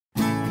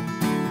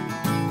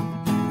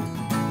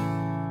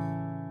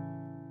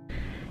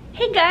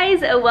Hey guys,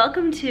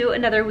 welcome to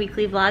another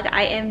weekly vlog.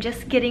 I am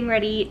just getting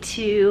ready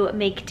to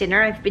make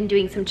dinner. I've been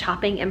doing some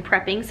chopping and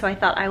prepping, so I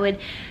thought I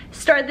would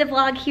start the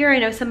vlog here. I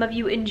know some of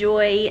you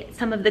enjoy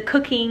some of the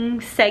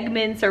cooking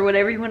segments or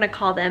whatever you want to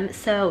call them.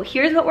 So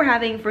here's what we're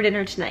having for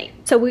dinner tonight.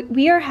 So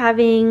we are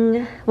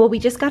having, well, we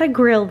just got a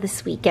grill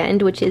this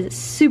weekend, which is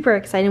super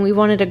exciting. We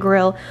wanted a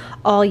grill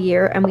all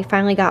year and we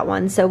finally got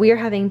one. So we are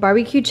having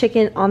barbecue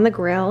chicken on the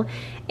grill,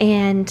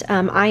 and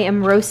I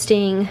am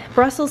roasting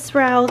Brussels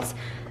sprouts,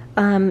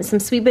 some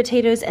sweet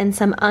potatoes and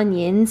some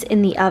onions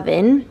in the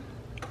oven.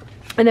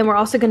 And then we're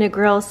also going to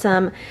grill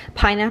some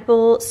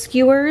pineapple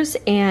skewers,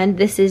 and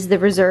this is the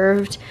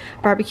reserved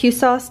barbecue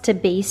sauce to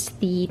baste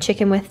the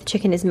chicken with. The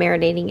chicken is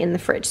marinating in the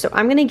fridge. So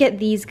I'm going to get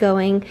these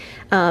going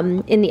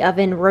in the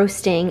oven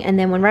roasting, and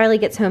then when Riley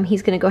gets home,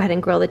 he's going to go ahead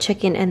and grill the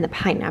chicken and the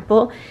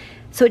pineapple.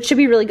 So it should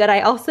be really good.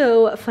 I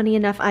also, funny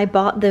enough, I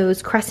bought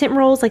those crescent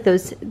rolls, like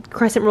those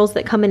crescent rolls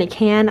that come in a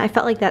can. I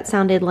felt like that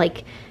sounded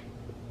like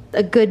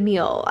a good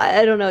meal.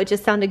 I don't know, it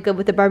just sounded good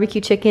with the barbecue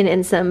chicken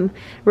and some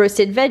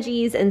roasted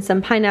veggies and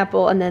some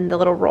pineapple and then the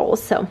little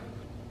rolls. So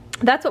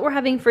that's what we're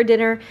having for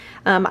dinner.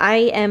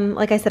 I am,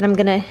 like I said, I'm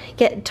gonna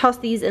toss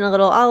these in a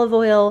little olive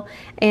oil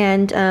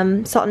and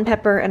salt and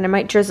pepper, and I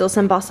might drizzle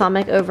some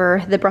balsamic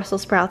over the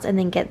Brussels sprouts and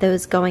then get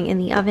those going in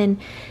the oven.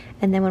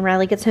 And then when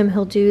Riley gets home,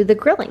 he'll do the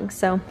grilling.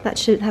 So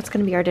that's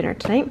gonna be our dinner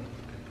tonight.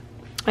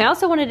 I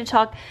also wanted to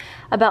talk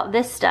about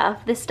this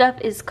stuff. This stuff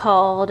is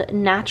called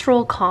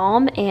Natural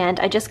Calm, and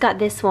I just got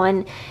this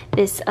one,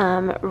 this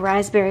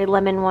raspberry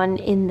lemon one,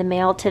 in the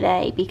mail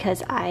today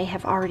because I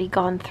have already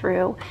gone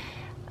through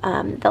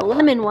the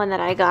lemon one that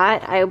I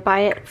got. I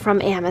buy it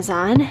from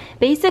Amazon.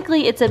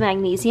 Basically, it's a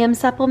magnesium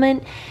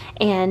supplement,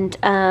 and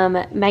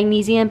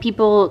magnesium,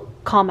 people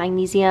call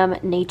magnesium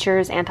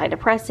nature's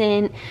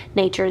antidepressant,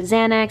 nature's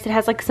Xanax. It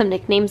has like some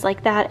nicknames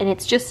like that, and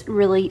it's just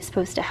really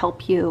supposed to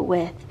help you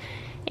with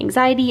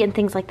anxiety and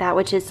things like that,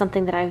 which is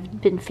something that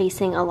I've been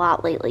facing a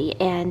lot lately.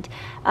 And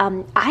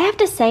I have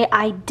to say,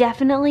 I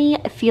definitely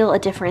feel a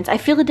difference. I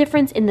feel a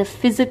difference in the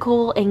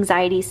physical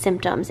anxiety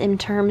symptoms in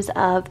terms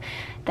of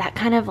that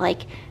kind of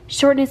like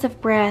shortness of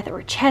breath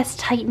or chest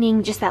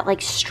tightening, just that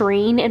like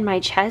strain in my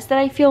chest that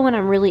I feel when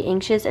I'm really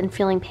anxious and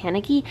feeling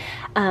panicky.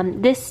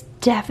 This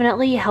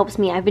definitely helps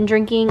me. I've been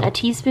drinking a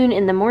teaspoon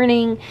in the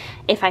morning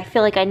if I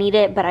feel like I need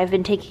it, but I've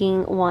been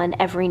taking one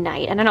every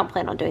night, and I don't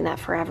plan on doing that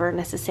forever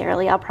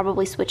necessarily. I'll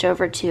probably switch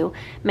over to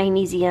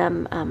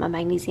magnesium, a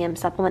magnesium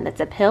supplement that's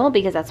a pill,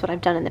 because that's what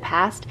I've done in the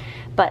past.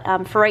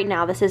 But for right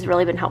now, this has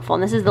really been helpful,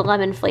 and this is the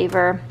lemon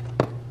flavor.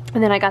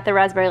 And then I got the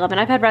raspberry lemon.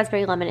 I've had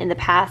raspberry lemon in the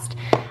past.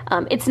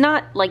 It's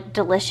not like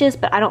delicious,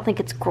 but I don't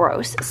think it's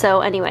gross. So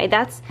anyway,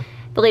 that's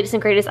the latest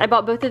and greatest. I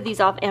bought both of these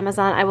off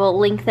Amazon. I will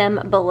link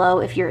them below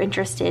if you're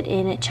interested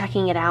in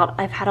checking it out.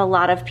 I've had a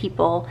lot of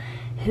people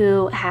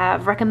who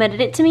have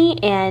recommended it to me,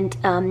 and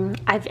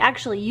I've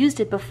actually used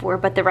it before,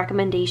 but the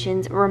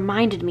recommendations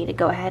reminded me to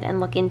go ahead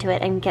and look into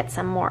it and get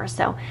some more.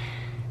 So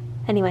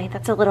anyway,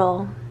 that's a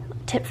little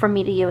tip from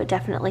me to you. It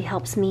definitely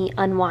helps me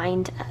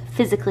unwind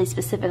physically.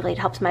 Specifically, it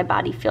helps my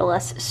body feel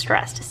less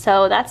stressed.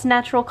 So that's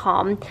Natural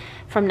Calm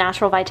from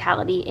Natural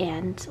Vitality,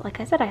 and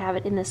like I said, I have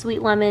it in the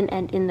sweet lemon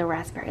and in the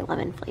raspberry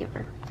lemon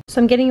flavor. So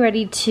I'm getting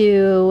ready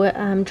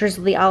to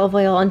drizzle the olive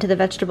oil onto the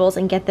vegetables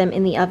and get them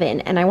in the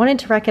oven, and I wanted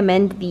to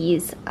recommend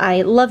these.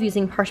 I love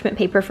using parchment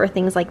paper for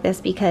things like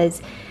this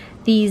because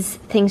these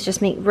things just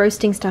make,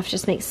 roasting stuff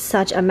just makes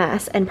such a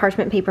mess, and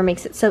parchment paper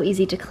makes it so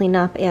easy to clean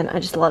up, and I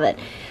just love it.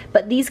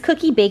 But these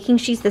cookie baking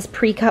sheets, this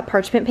pre-cut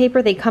parchment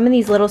paper, they come in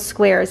these little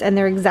squares, and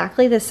they're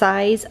exactly the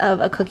size of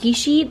a cookie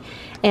sheet,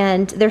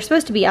 and they're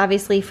supposed to be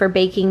obviously for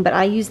baking, but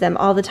I use them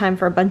all the time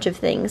for a bunch of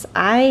things.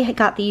 I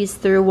got these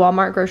through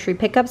Walmart grocery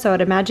pickup, so I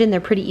would imagine they're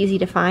pretty easy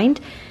to find,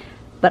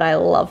 but I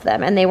love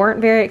them, and they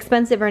weren't very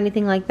expensive or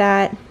anything like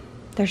that.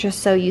 They're just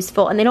so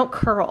useful, and they don't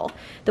curl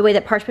the way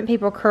that parchment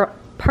paper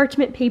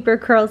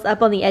curls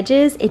up on the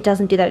edges. It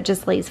doesn't do that, it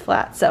just lays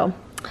flat. So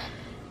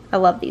I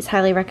love these,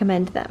 highly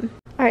recommend them.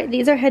 All right,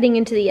 these are heading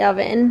into the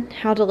oven.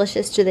 How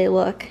delicious do they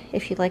look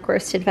if you like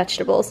roasted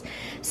vegetables?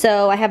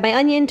 So I have my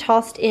onion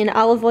tossed in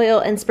olive oil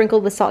and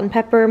sprinkled with salt and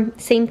pepper.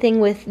 Same thing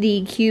with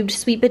the cubed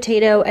sweet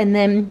potato, and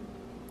then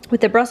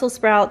with the Brussels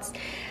sprouts,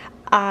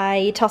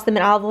 I tossed them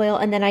in olive oil,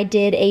 and then I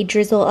did a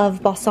drizzle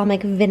of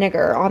balsamic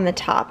vinegar on the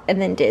top,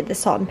 and then did the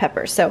salt and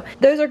pepper. So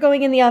those are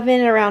going in the oven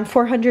at around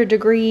 400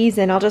 degrees,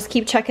 and I'll just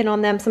keep checking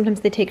on them. Sometimes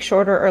they take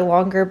shorter or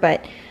longer,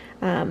 but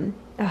oh,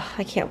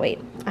 I can't wait.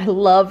 I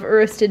love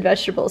roasted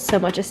vegetables so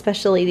much,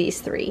 especially these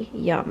three.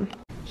 Yum.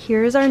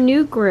 Here's our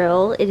new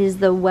grill. It is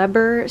the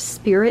Weber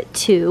Spirit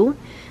 2.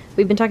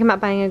 We've been talking about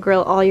buying a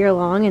grill all year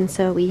long, and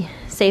so we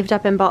saved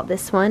up and bought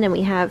this one, and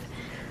we have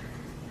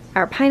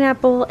our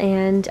pineapple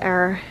and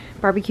our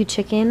barbecue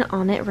chicken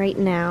on it right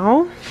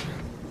now.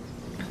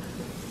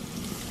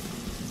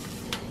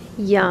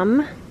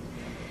 Yum.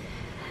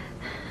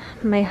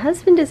 My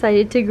husband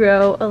decided to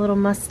grow a little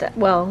mustache,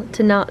 well,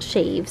 to not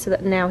shave, so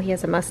that now he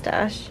has a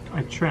mustache.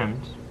 I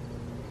trimmed.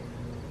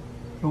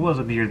 It was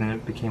a beard, then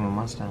it became a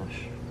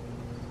mustache.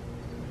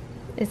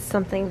 It's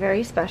something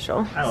very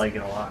special. I like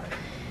it a lot.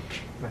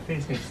 My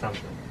face needs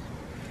something.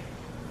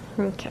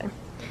 Okay.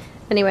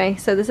 Anyway,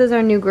 so this is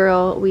our new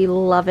grill. We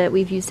love it.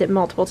 We've used it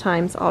multiple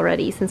times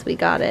already since we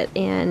got it,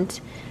 and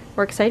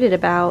we're excited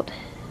about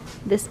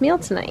this meal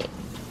tonight.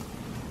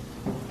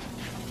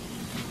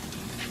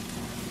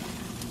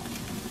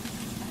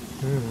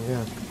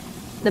 Yeah.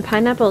 The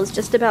pineapple is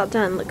just about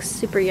done. Looks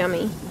super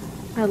yummy.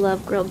 I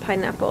love grilled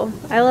pineapple.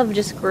 I love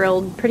just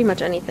grilled pretty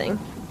much anything.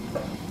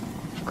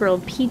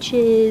 Grilled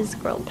peaches,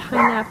 grilled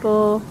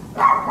pineapple.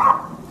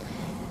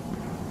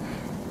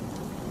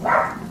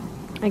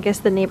 I guess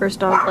the neighbor's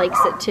dog likes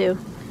it too.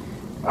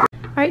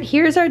 Alright,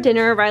 here's our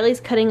dinner.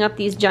 Riley's cutting up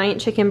these giant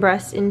chicken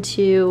breasts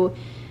into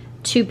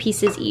 2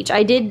 pieces each.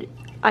 I did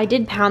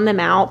pound them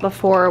out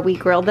before we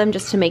grilled them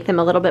just to make them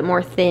a little bit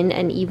more thin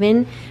and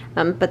even,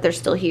 but they're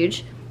still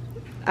huge.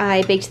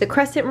 I baked the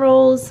crescent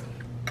rolls.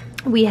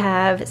 We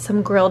have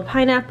some grilled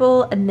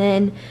pineapple and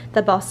then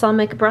the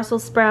balsamic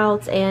Brussels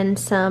sprouts and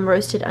some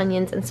roasted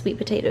onions and sweet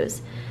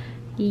potatoes.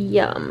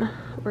 Yum.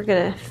 We're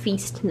gonna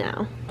feast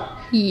now.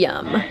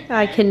 Yum.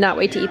 I cannot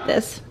wait to eat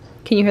this.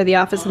 Can you hear The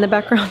Office in the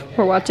background?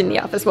 We're watching The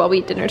Office while we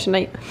eat dinner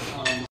tonight.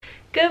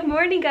 Good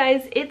morning,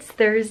 guys. It's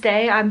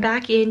Thursday. I'm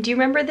back in. Do you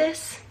remember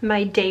this?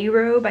 My day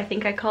robe, I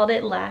think I called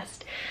it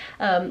last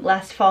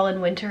fall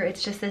and winter.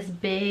 It's just this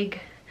big,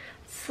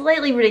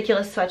 slightly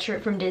ridiculous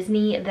sweatshirt from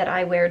Disney that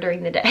I wear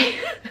during the day.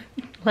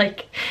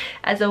 Like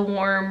as a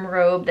warm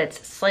robe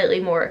that's slightly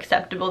more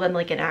acceptable than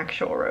like an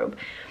actual robe.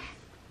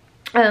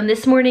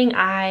 This morning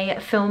I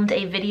filmed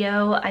a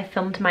video. I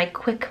filmed my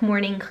quick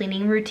morning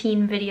cleaning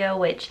routine video,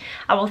 which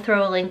I will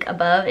throw a link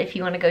above if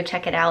you want to go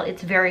check it out.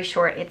 It's very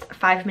short. It's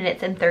 5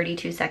 minutes and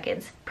 32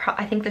 seconds.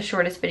 I think the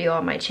shortest video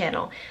on my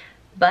channel,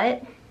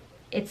 but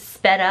it's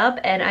sped up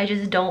and I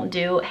just don't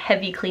do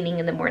heavy cleaning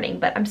in the morning.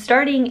 But I'm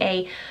starting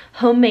a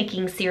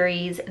homemaking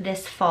series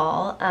this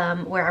fall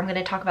where I'm going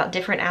to talk about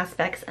different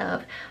aspects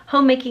of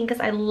homemaking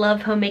because I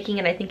love homemaking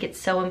and I think it's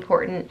so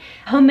important.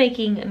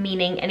 Homemaking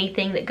meaning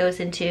anything that goes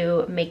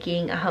into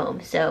making a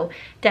home. So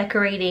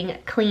decorating,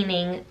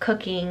 cleaning,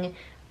 cooking,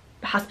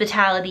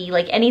 hospitality,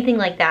 like anything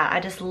like that.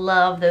 I just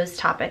love those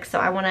topics. So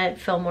I want to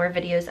film more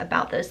videos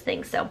about those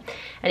things. So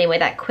anyway,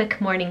 that quick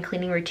morning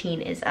cleaning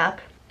routine is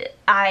up.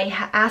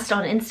 I asked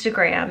on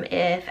Instagram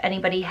if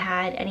anybody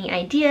had any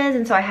ideas,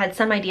 and so I had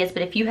some ideas,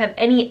 but if you have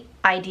any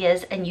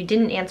ideas and you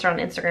didn't answer on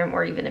Instagram,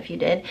 or even if you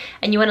did,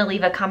 and you want to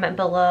leave a comment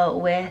below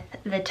with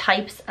the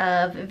types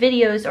of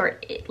videos or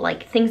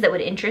like things that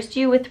would interest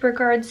you with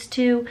regards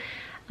to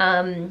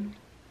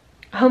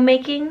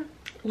homemaking,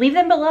 leave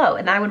them below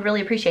and I would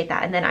really appreciate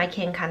that, and then I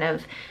can kind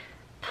of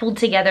pull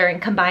together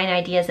and combine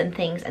ideas and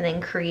things and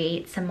then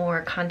create some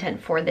more content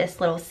for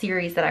this little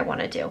series that I want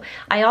to do.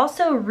 I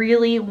also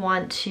really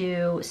want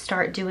to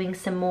start doing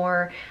some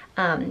more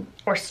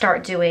or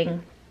start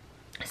doing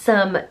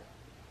some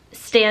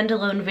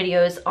standalone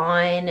videos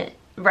on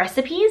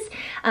recipes.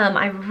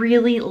 I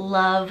really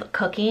love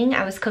cooking.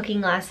 I was cooking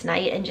last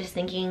night and just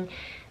thinking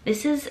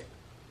this is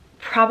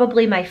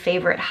probably my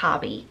favorite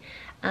hobby.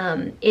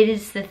 It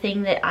is the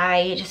thing that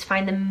I just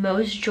find the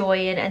most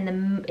joy in,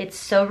 and it's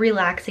so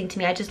relaxing to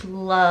me. I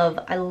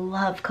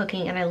love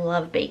cooking and I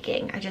love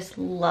baking. I just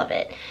love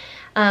it.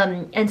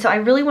 And so I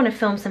really want to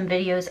film some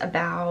videos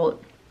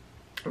about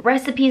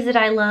recipes that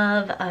I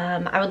love.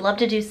 I would love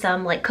to do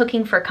some like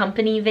cooking for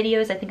company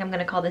videos. I think I'm going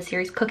to call this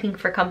series Cooking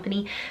for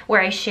Company,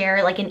 where I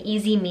share like an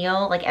easy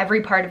meal, like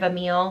every part of a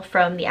meal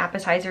from the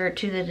appetizer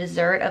to the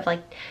dessert of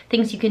like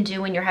things you can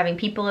do when you're having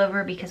people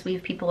over, because we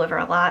have people over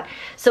a lot.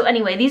 So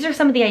anyway, these are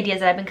some of the ideas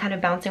that I've been kind of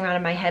bouncing around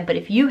in my head, but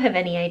if you have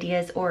any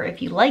ideas or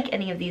if you like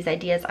any of these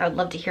ideas, I would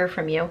love to hear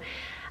from you.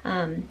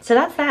 So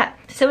that's that.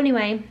 So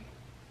anyway,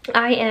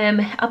 I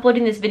am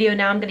uploading this video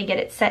now. I'm going to get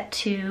it set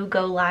to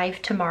go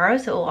live tomorrow,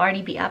 so it will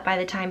already be up by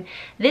the time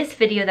this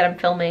video that I'm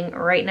filming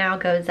right now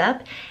goes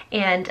up.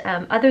 And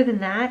other than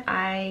that,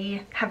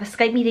 I have a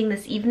Skype meeting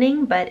this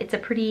evening, but I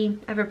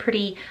have a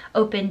pretty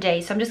open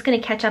day, so I'm just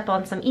going to catch up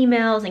on some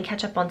emails and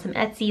catch up on some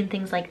Etsy and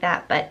things like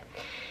that. But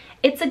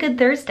it's a good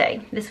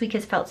Thursday. This week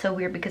has felt so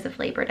weird because of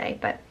Labor Day,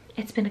 but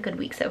it's been a good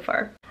week so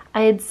far.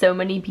 I had so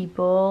many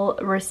people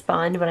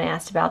respond when I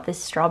asked about this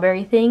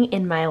strawberry thing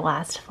in my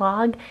last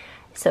vlog.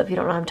 So if you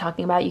don't know what I'm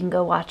talking about, you can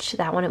go watch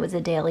that one. It was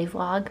a daily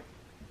vlog.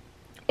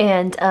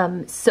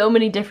 And so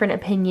many different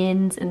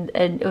opinions, and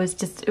it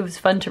was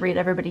fun to read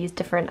everybody's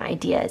different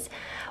ideas.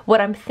 What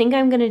I'm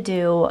gonna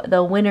do,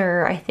 the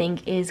winner I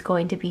think is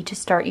going to be to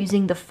start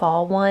using the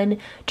fall one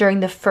during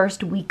the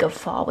first week of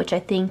fall, which I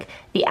think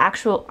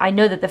I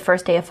know that the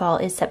first day of fall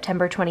is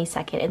September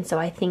 22nd, and so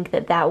I think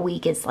that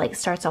week is like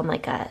starts on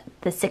like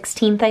the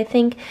 16th, I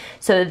think.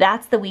 So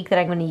that's the week that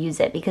I'm going to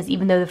use it, because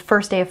even though the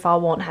first day of fall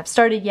won't have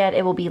started yet,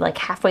 it will be like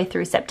halfway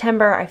through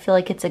September. I feel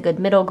like it's a good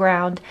middle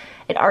ground.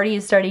 It already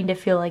is starting to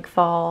feel like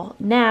fall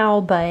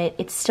now, but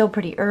it's still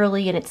pretty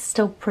early and it's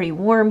still pretty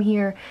warm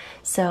here.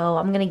 So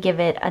I'm going to give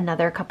it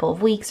another couple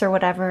of weeks or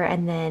whatever,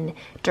 and then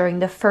during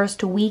the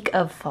first week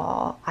of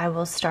fall, I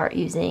will start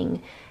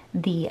using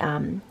the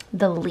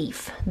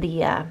leaf,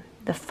 the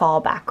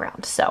fall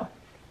background. So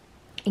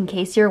In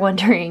case you're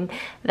wondering,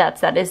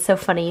 that is so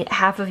funny.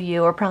 Half of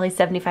you, or probably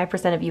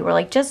 75% of you, were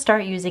like, just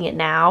start using it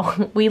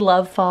now. We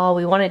love fall,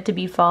 we want it to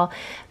be fall,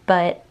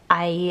 but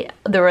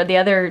the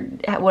other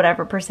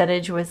whatever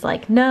percentage was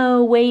like,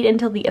 no, wait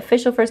until the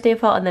official first day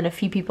of fall. And then a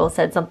few people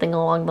said something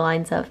along the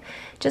lines of,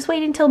 just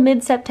wait until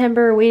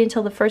mid-September, wait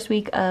until the first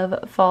week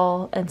of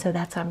fall. And so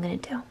that's what I'm gonna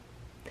do.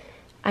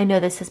 I know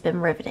this has been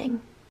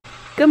riveting.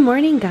 Good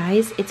morning,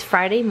 guys. It's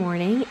Friday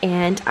morning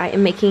and I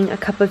am making a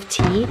cup of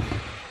tea.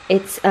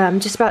 It's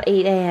just about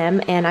 8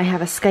 a.m. and I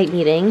have a Skype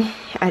meeting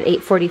at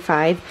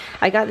 8:45.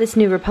 I got this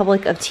new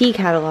Republic of Tea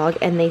catalog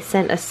and they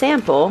sent a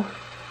sample.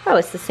 Oh,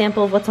 it's the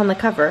sample of what's on the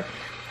cover.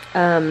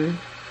 And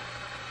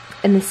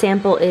the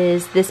sample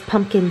is this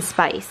pumpkin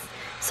spice.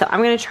 So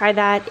I'm gonna try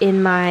that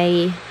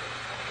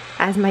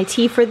as my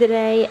tea for the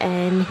day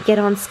and get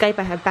on Skype.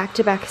 I have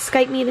back-to-back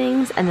Skype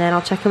meetings and then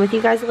I'll check in with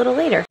you guys a little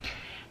later.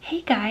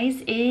 Hey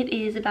guys, it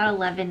is about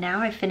 11 now.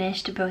 I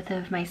finished both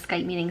of my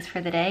Skype meetings for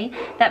the day.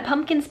 That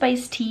pumpkin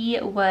spice tea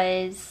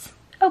was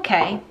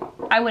okay.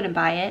 I wouldn't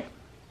buy it.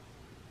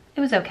 It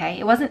was okay.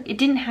 It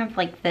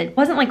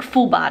wasn't like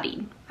full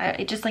bodied.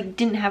 It just like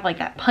didn't have like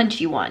that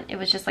punch you want. It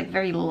was just like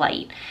very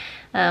light.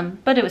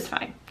 But it was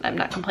fine. I'm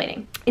not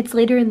complaining. It's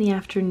later in the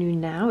afternoon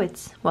now.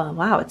 Well,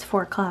 wow, it's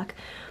 4 o'clock.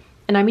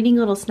 And I'm eating a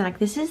little snack.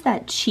 This is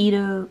that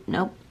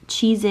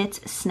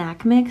Cheez-Its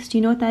snack mix. Do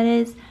you know what that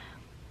is?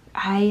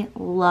 I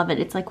love it.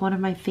 It's like one of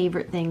my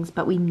favorite things,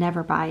 but we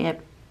never buy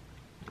it.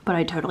 But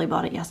I totally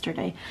bought it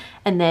yesterday.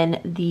 And then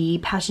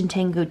the Passion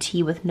Tango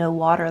tea with no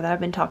water that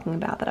I've been talking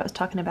about, that I was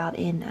talking about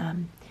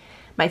in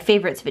my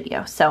favorites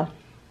video. So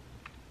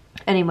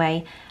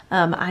anyway,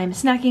 I'm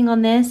snacking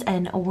on this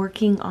and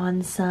working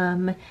on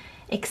some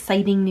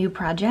exciting new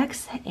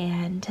projects.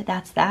 And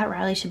that's that.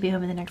 Riley should be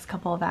home in the next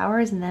couple of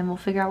hours and then we'll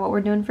figure out what we're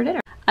doing for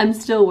dinner. I'm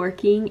still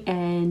working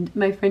and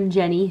my friend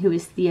Jenny, who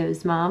is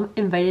Theo's mom,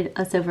 invited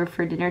us over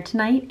for dinner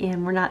tonight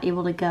and we're not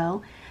able to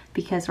go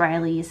because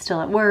Riley is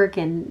still at work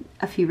and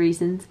a few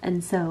reasons.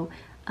 And so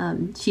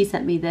she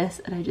sent me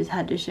this and I just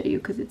had to show you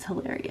because it's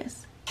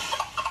hilarious.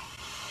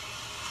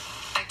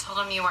 I told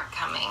him you weren't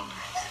coming.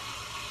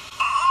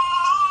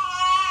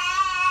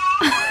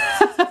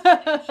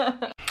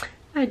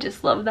 I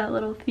just love that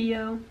little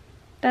Theo.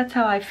 That's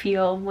how I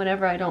feel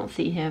whenever I don't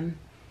see him.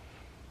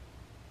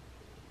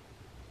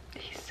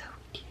 He's so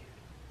cute.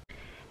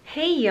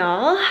 Hey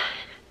y'all.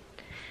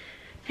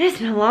 It's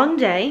been a long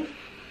day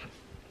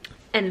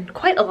and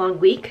quite a long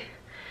week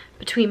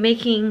between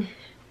making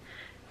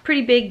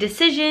pretty big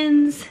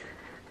decisions.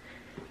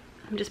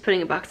 I'm just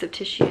putting a box of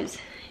tissues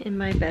in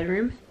my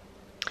bedroom.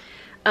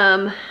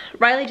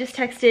 Riley just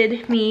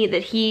texted me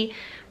that he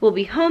will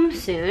be home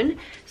soon,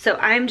 so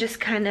I'm just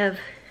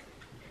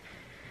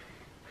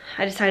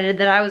I decided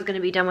that I was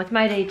gonna be done with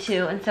my day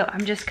too, and so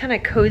I'm just kind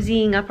of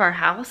cozying up our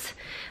house.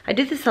 I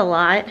do this a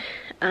lot.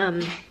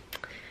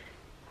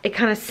 It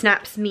kind of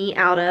snaps me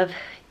out of,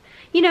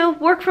 you know,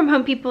 work from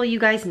home people, you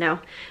guys know.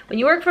 When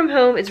you work from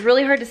home, it's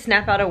really hard to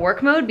snap out of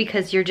work mode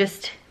because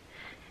it's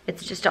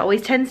just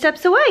always 10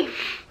 steps away.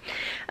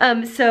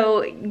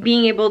 So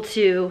being able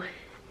to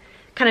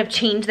kind of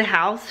change the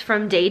house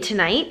from day to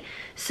night.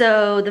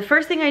 So the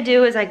first thing I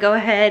do is I go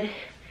ahead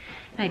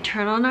and I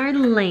turn on our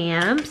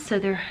lamps so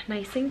they're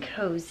nice and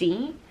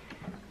cozy.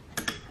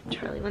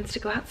 Charlie wants to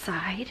go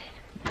outside.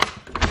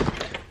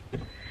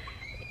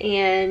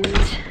 And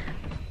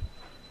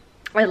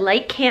I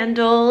light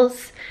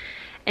candles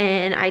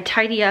and I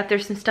tidy up.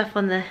 There's some stuff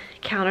on the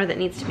counter that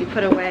needs to be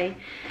put away.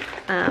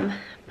 But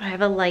I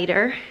have a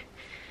lighter.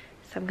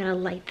 So I'm gonna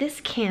light this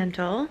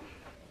candle.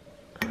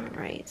 All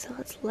right, so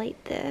let's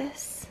light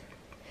this.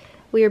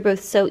 We are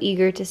both so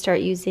eager to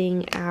start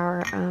using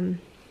our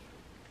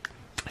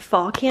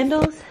fall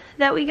candles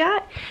that we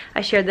got.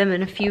 I shared them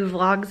in a few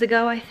vlogs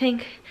ago, I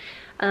think.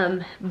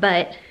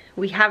 But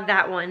we have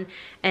that one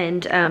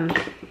and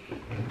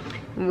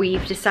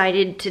we've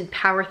decided to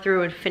power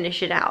through and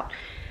finish it out.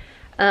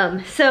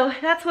 So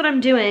that's what I'm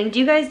doing. Do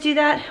you guys do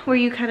that where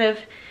you kind of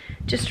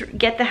just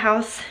get the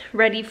house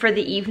ready for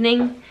the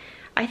evening?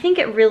 I think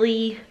it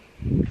really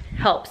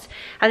helps.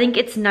 I think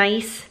it's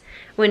nice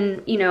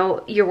when, you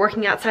know, you're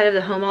working outside of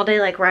the home all day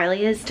like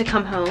Riley is, to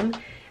come home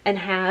and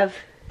have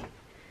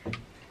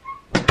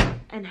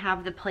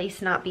the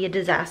place not be a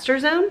disaster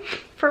zone,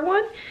 for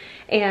one.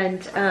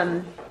 And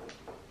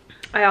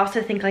I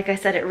also think, like I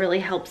said, it really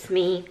helps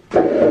me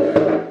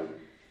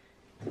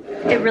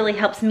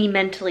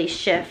mentally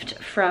shift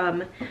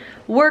from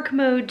work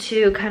mode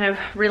to kind of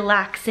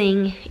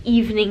relaxing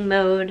evening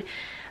mode.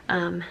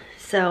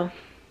 So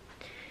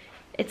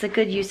it's a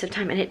good use of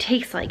time, and it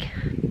takes like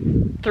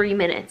 3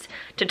 minutes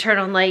to turn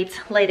on lights,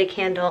 light a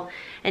candle,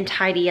 and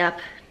tidy up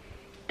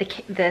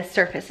the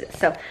surfaces.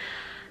 So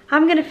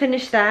I'm gonna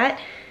finish that.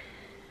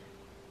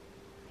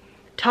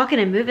 Talking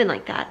and moving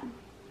like that,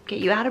 get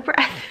you out of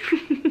breath.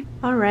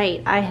 All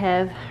right, I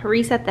have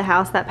reset the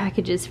house. That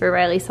package is for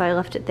Riley, so I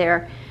left it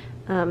there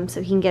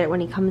so he can get it when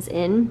he comes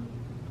in.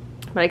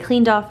 But I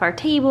cleaned off our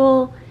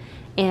table,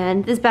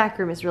 and this back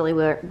room is really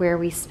where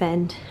we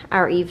spend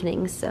our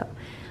evenings. So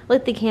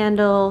lit the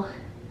candle,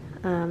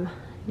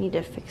 Need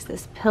to fix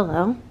this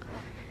pillow.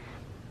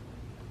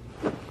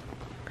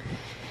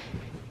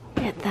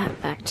 Get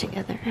that back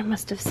together. I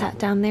must have sat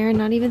down there and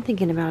not even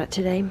thinking about it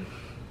today.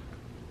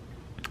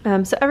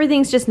 So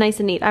everything's just nice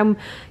and neat. I'm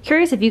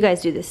curious if you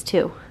guys do this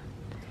too.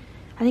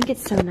 I think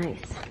it's so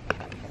nice.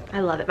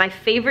 I love it. My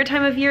favorite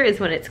time of year is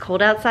when it's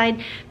cold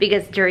outside,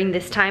 because during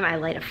this time I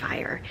light a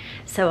fire.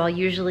 So I'll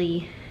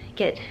usually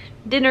get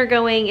dinner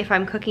going. If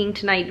I'm cooking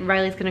tonight,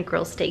 Riley's gonna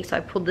grill steak, so I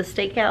pulled the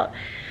steak out.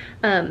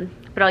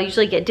 But I'll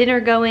usually get dinner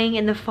going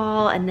in the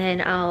fall, and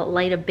then I'll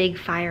light a big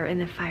fire in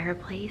the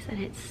fireplace,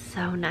 and it's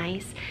so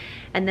nice.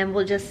 And then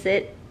we'll just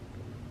sit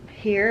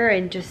here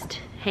and just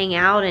hang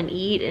out and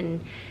eat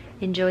and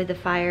enjoy the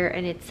fire,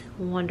 and it's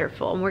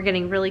wonderful. And we're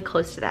getting really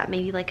close to that,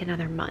 maybe like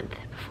another month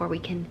before we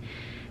can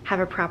have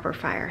a proper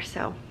fire.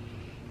 So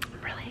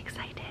I'm really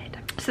excited.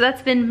 So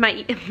that's been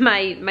my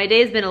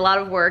day has been a lot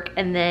of work,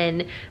 and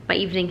then my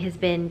evening has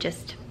been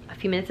just a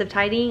few minutes of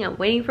tidying. I'm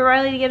waiting for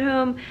Riley to get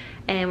home,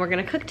 and we're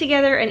gonna cook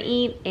together and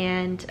eat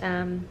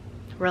and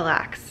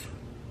relax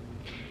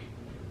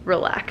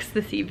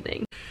this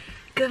evening.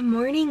 Good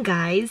morning,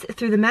 guys.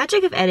 Through the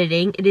magic of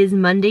editing, it is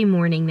Monday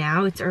morning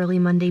now. It's early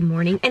Monday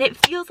morning, and it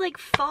feels like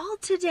fall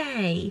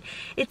today.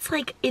 It's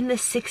like in the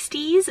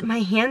 60s. My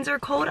hands are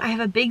cold. I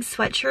have a big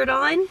sweatshirt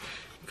on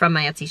from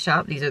my Etsy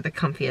shop. These are the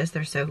comfiest.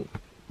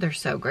 They're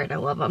so great. I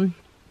love them.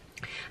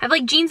 I have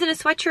like jeans and a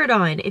sweatshirt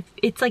on.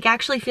 It's like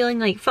actually feeling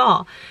like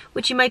fall,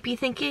 which you might be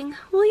thinking,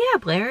 well, yeah,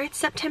 Blair, it's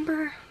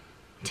September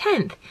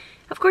 10th.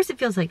 Of course it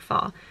feels like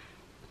fall.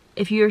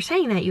 If you're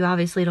saying that, you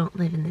obviously don't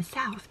live in the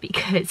South,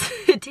 because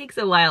it takes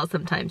a while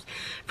sometimes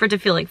for it to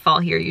feel like fall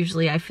here.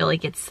 Usually I feel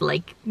like it's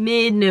like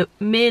mid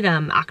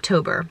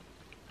October,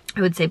 I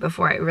would say,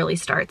 before it really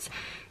starts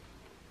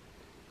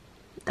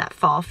that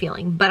fall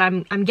feeling. But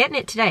I'm getting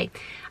it today.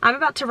 I'm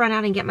about to run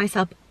out and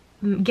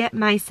get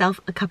myself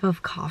a cup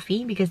of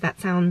coffee, because that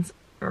sounds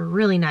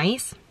really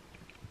nice.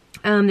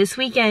 This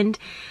weekend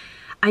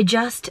I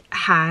just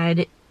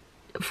had,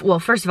 well,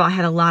 first of all, I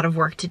had a lot of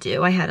work to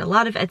do. I had a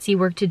lot of Etsy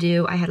work to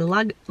do. I had a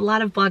lot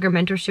of blogger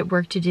mentorship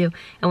work to do.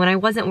 And when I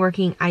wasn't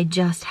working, I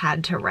just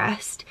had to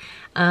rest.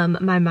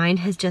 My mind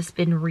has just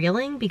been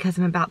reeling, because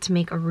I'm about to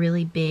make a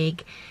really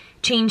big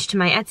change to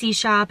my Etsy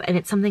shop, and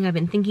it's something I've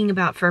been thinking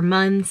about for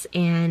months,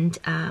 and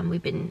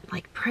we've been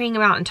like praying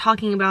about and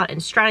talking about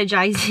and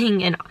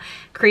strategizing and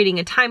creating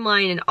a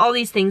timeline and all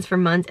these things for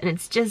months, and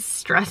it's just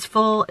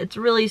stressful. It's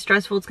really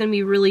stressful. It's gonna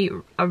be really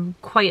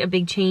quite a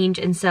big change,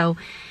 and so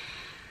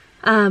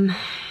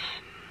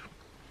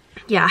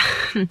yeah,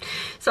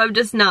 so I've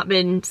just not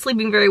been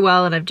sleeping very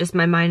well, and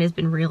my mind has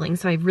been reeling,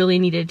 so I really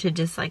needed to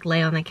just like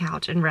lay on the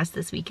couch and rest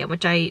this weekend,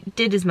 which I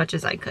did as much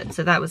as I could,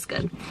 so that was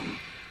good.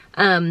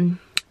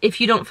 If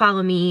you don't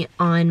follow me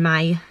on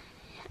my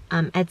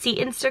Etsy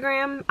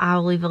Instagram,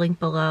 I'll leave a link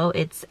below.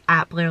 It's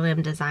at Blair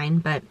Lamb Design,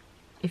 but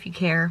if you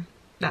care,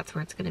 that's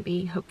where it's gonna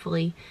be,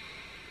 hopefully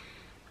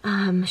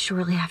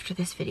shortly after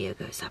this video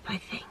goes up, I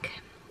think.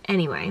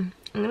 Anyway,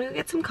 I'm gonna go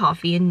get some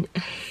coffee and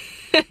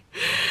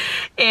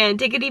and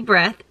take a deep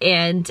breath,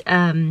 and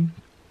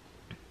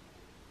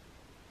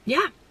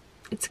yeah,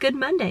 it's a good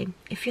Monday.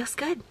 It feels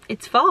good.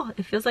 It's fall.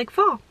 It feels like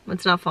fall. Well,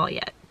 it's not fall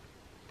yet,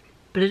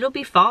 but it'll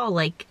be fall,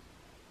 like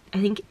I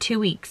think 2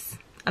 weeks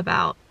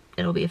about,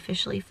 it'll be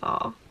officially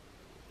fall.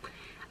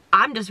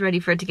 I'm just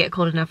ready for it to get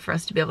cold enough for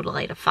us to be able to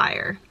light a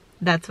fire.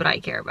 That's what I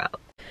care about.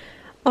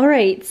 All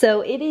right, so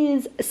it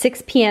is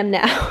 6 p.m.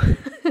 now.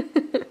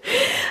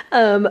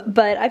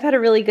 But I've had a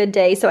really good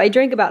day. So I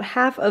drank about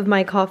half of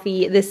my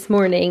coffee this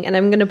morning, and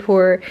I'm gonna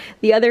pour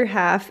the other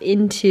half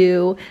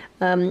into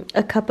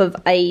a cup of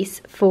ice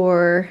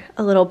for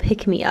a little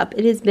pick-me-up.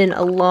 It has been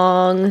a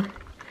long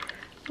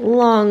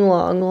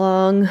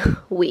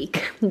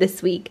week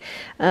this week.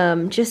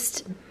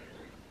 Just,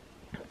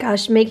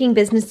 gosh, making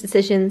business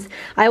decisions.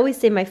 I always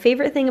say my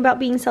favorite thing about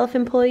being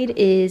self-employed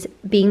is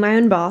being my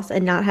own boss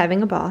and not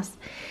having a boss.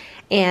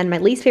 And my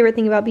least favorite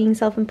thing about being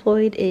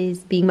self-employed is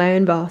being my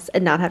own boss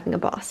and not having a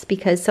boss,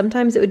 because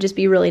sometimes it would just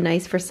be really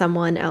nice for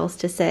someone else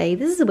to say,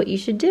 this is what you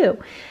should do.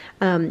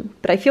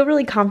 But I feel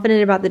really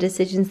confident about the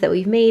decisions that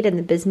we've made and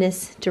the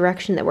business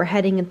direction that we're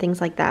heading and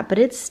things like that. But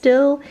it's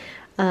still,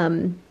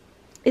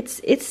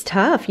 it's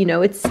tough, you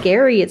know, it's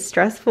scary, it's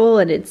stressful,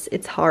 and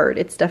it's hard.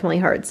 It's definitely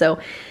hard. So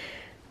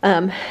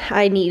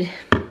I need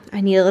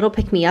a little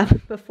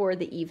pick-me-up before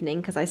the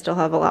evening, because I still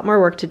have a lot more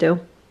work to do.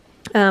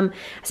 I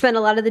spent a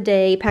lot of the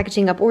day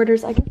packaging up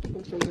orders. I guess I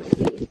can show you my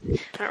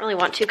face. I don't really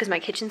want to, because my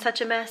kitchen's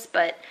such a mess,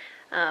 but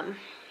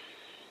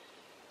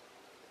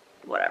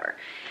whatever.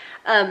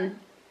 I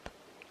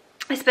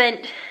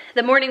spent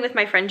the morning with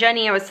my friend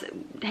Jenny. I was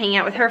hanging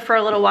out with her for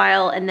a little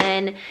while, and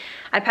then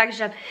I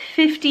packaged up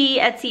 50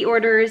 Etsy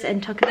orders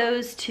and took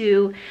those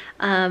to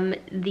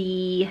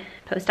the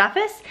post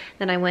office.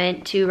 Then I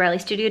went to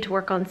Riley's studio to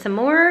work on some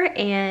more,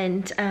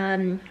 and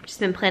just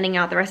been planning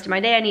out the rest of my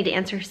day. I need to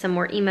answer some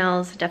more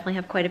emails. Definitely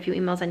have quite a few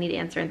emails I need to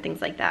answer and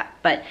things like that.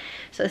 But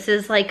so this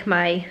is like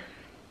my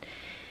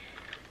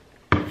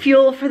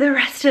fuel for the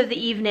rest of the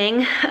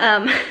evening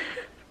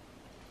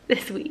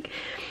this week.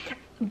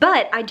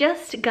 But I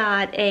just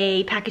got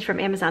a package from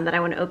Amazon that I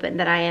want to open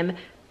that I am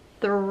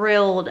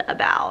thrilled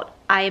about.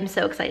 I am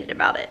so excited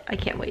about it. I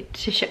can't wait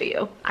to show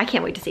you. I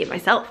can't wait to see it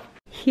myself.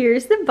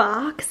 Here's the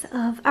box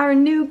of our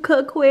new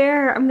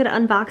cookware. I'm gonna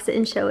unbox it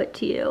and show it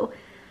to you.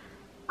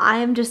 I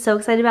am just so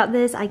excited about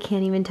this. I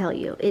can't even tell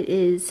you. It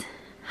is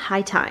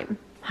high time,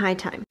 high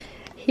time.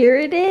 Here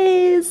it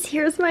is.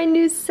 Here's my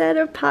new set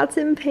of pots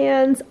and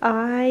pans.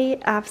 I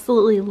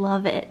absolutely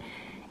love it.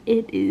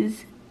 It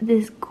is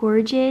this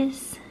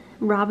gorgeous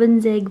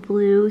robin's egg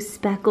blue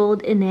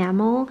speckled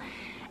enamel,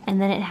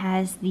 and then it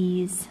has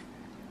these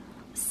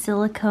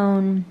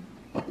silicone,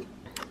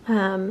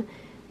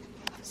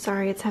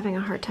 sorry, it's having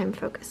a hard time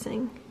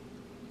focusing.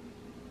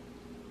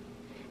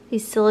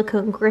 These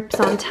silicone grips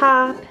on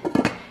top,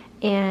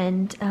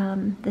 and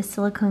the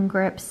silicone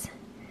grips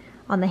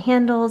on the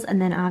handles,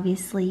 and then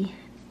obviously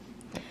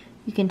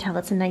you can tell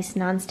it's a nice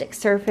non-stick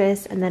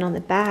surface, and then on the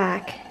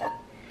back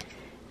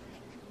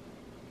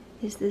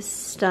is this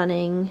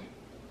stunning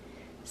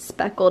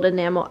speckled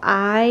enamel.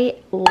 I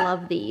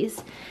love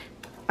these.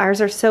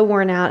 Ours are so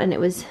worn out, and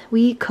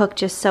we cook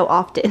just so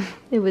often.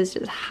 It was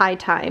just high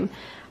time,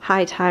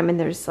 and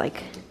there's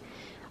like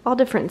all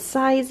different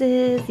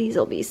sizes. These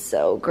will be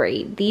so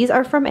great. These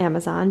are from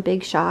Amazon,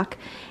 big shock,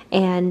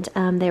 and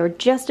they were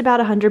just about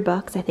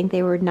 $100. I think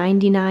they were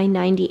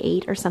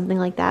 $99.98 or something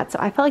like that. So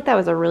I felt like that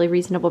was a really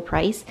reasonable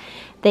price.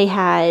 They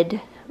had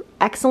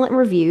excellent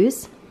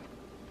reviews,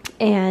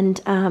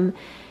 and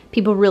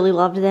people really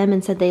loved them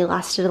and said they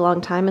lasted a long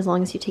time as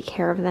long as you take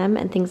care of them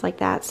and things like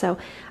that. So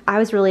I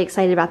was really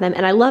excited about them,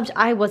 and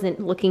I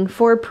wasn't looking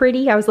for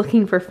pretty, I was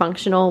looking for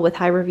functional with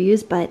high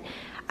reviews, but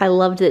I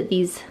loved that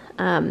these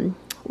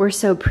were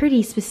so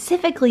pretty,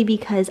 specifically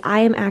because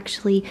I am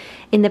actually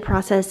in the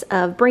process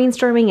of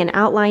brainstorming and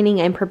outlining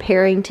and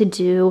preparing to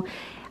do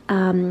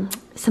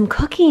some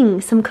cooking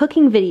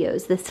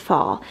videos this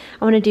fall.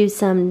 I want to do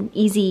some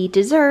easy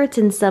desserts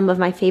and some of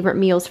my favorite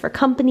meals for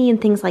company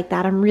and things like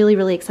that. I'm really,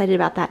 really excited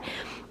about that.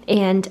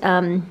 And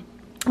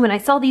when I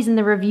saw these in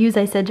the reviews,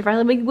 I said to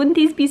Riley, like, wouldn't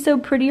these be so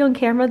pretty on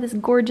camera? This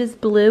gorgeous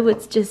blue,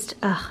 it's just,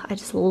 I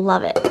just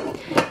love it.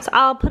 So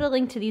I'll put a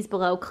link to these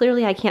below.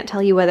 Clearly I can't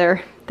tell you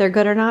whether they're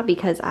good or not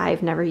because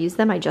I've never used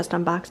them. I just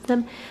unboxed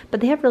them,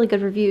 but they have really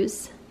good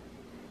reviews.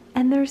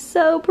 And they're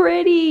so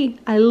pretty.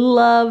 I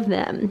love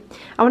them.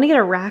 I want to get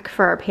a rack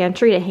for our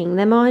pantry to hang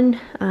them on,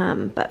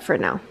 but for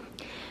now,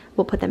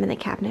 we'll put them in the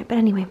cabinet. But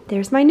anyway,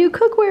 there's my new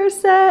cookware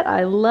set.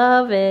 I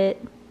love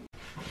it.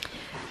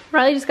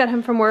 Riley just got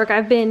home from work.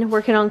 I've been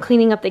working on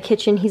cleaning up the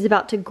kitchen. He's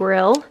about to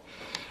grill.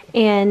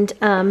 And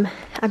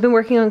I've been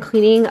working on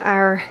cleaning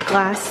our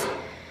glass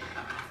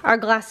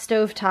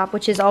stove top,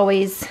 which is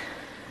always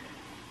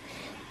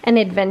an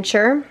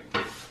adventure.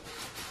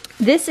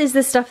 This is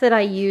the stuff that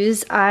I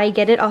use. I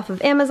get it off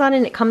of Amazon,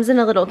 and it comes in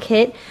a little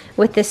kit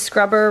with this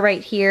scrubber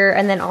right here,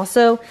 and then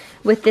also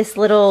with this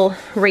little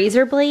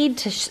razor blade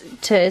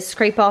to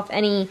scrape off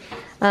any,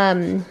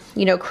 you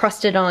know,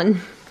 crusted on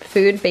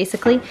food,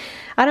 basically.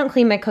 I don't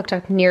clean my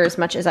cooktop near as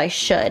much as I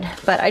should,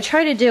 but I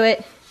try to do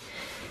it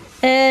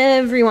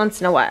every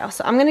once in a while.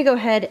 So I'm gonna go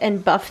ahead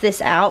and buff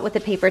this out with a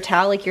paper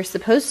towel like you're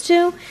supposed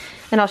to,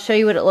 and I'll show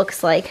you what it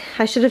looks like.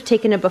 I should have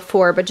taken it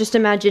before, but just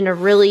imagine a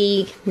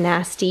really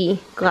nasty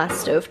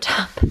glass stove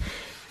top,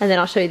 and then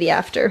I'll show you the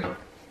after.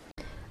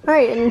 All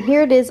right, and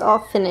here it is all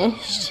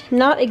finished.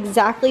 Not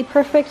exactly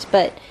perfect,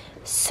 but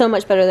so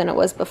much better than it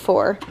was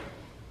before.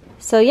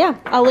 So yeah,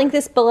 I'll link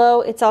this below.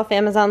 It's off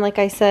Amazon, like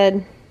I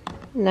said.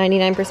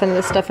 99% of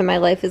the stuff in my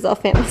life is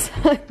off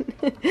Amazon.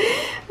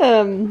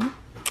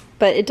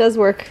 But it does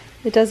work.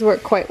 It does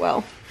work quite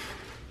well.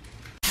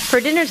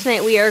 For dinner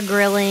tonight, we are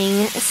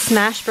grilling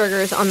smash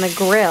burgers on the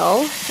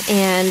grill,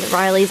 and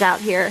Riley's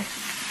out here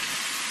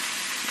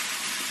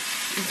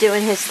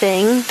doing his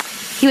thing.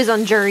 He was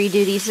on jury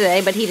duty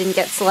today, but he didn't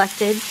get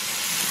selected.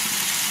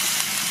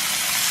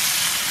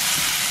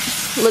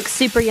 Looks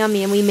super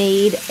yummy, and we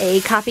made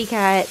a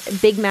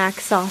copycat Big Mac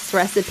sauce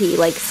recipe,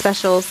 like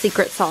special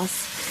secret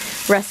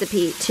sauce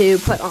recipe to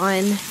put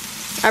on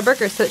our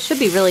burgers, so it should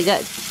be really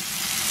good.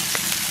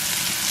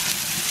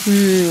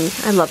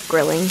 I love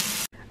grilling.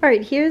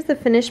 Alright, here's the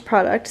finished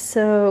product.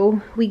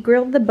 So we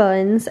grilled the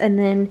buns, and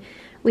then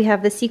we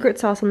have the secret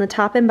sauce on the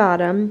top and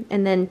bottom,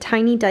 and then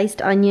tiny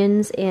diced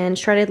onions and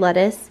shredded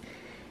lettuce,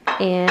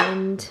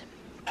 and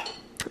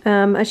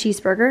a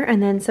cheeseburger,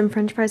 and then some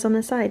french fries on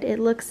the side. It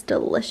looks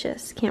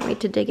delicious. Can't wait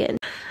to dig in.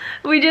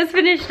 We just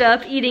finished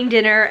up eating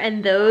dinner,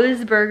 and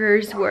those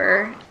burgers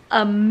were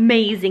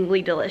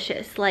amazingly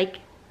delicious. Like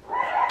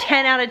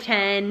 10 out of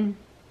 10.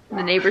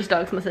 The neighbor's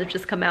dogs must have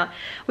just come out.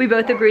 We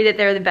both agree that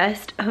they're the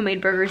best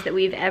homemade burgers that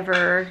we've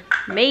ever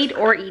made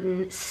or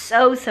eaten.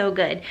 So, so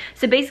good.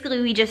 So basically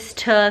we just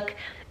took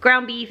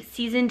ground beef,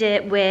 seasoned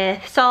it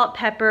with salt,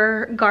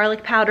 pepper,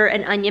 garlic powder,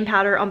 and onion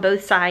powder on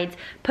both sides,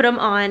 put them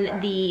on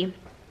the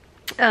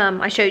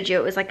I showed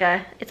you, it's like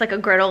a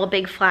griddle, a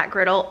big flat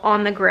griddle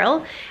on the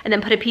grill, and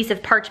then put a piece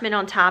of parchment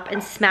on top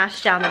and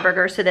smash down the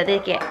burgers so that they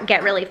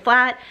get really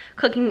flat,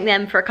 cooking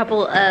them for a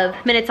couple of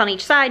minutes on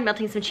each side,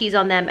 melting some cheese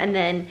on them, and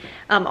then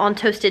on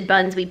toasted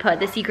buns we put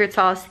the secret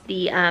sauce,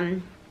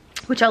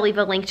 which I'll leave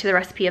a link to the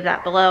recipe of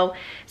that below,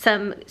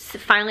 some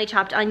finely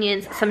chopped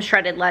onions, some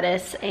shredded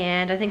lettuce,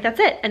 and I think that's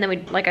it. And then we,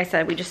 like I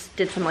said, we just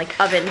did some like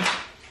oven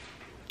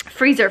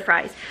freezer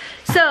fries.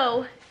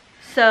 So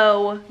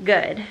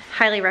good.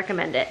 Highly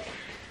recommend it.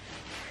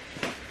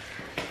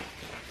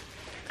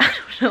 I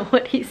don't know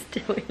what he's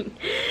doing.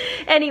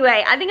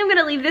 Anyway, I think I'm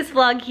gonna leave this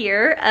vlog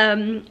here.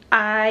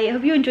 I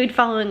hope you enjoyed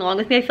following along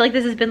with me. I feel like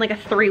this has been like a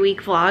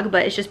 3-week vlog,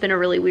 but it's just been a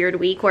really weird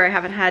week where I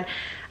haven't had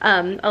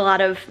a lot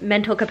of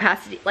mental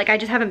capacity. Like, I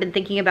just haven't been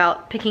thinking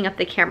about picking up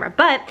the camera.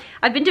 But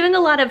I've been doing a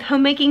lot of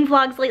homemaking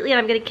vlogs lately, and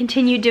I'm gonna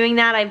continue doing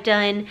that. I've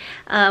done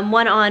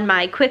one on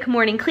my quick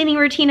morning cleaning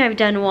routine. I've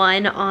done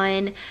one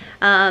on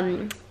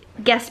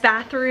guest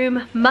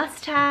bathroom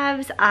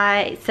must-haves.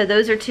 So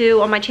those are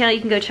 2 on my channel you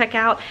can go check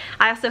out.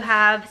 I also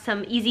have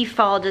some easy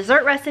fall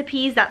dessert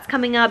recipes that's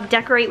coming up.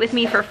 Decorate with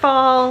me for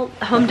fall,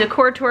 home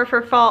decor tour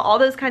for fall. All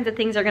those kinds of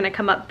things are gonna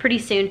come up pretty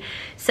soon.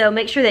 So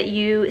make sure that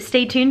you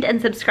stay tuned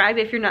and subscribe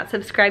if you're not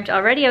subscribed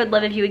already. I would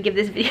love if you would give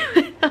this video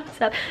a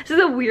thumbs up. This is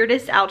the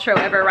weirdest outro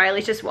ever.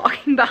 Riley's just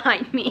walking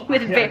behind me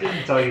with I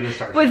didn't tell you to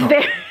start. I'm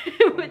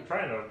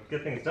trying to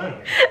get things done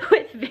here.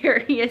 with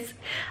various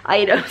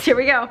items. Here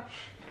we go.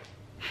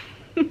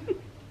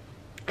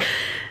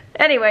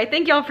 Anyway,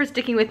 thank y'all for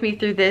sticking with me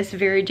through this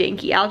very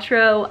janky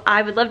outro.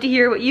 I would love to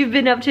hear what you've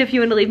been up to if you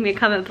want to leave me a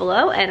comment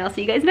below, and I'll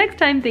see you guys next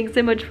time. Thanks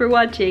so much for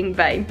watching.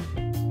 Bye.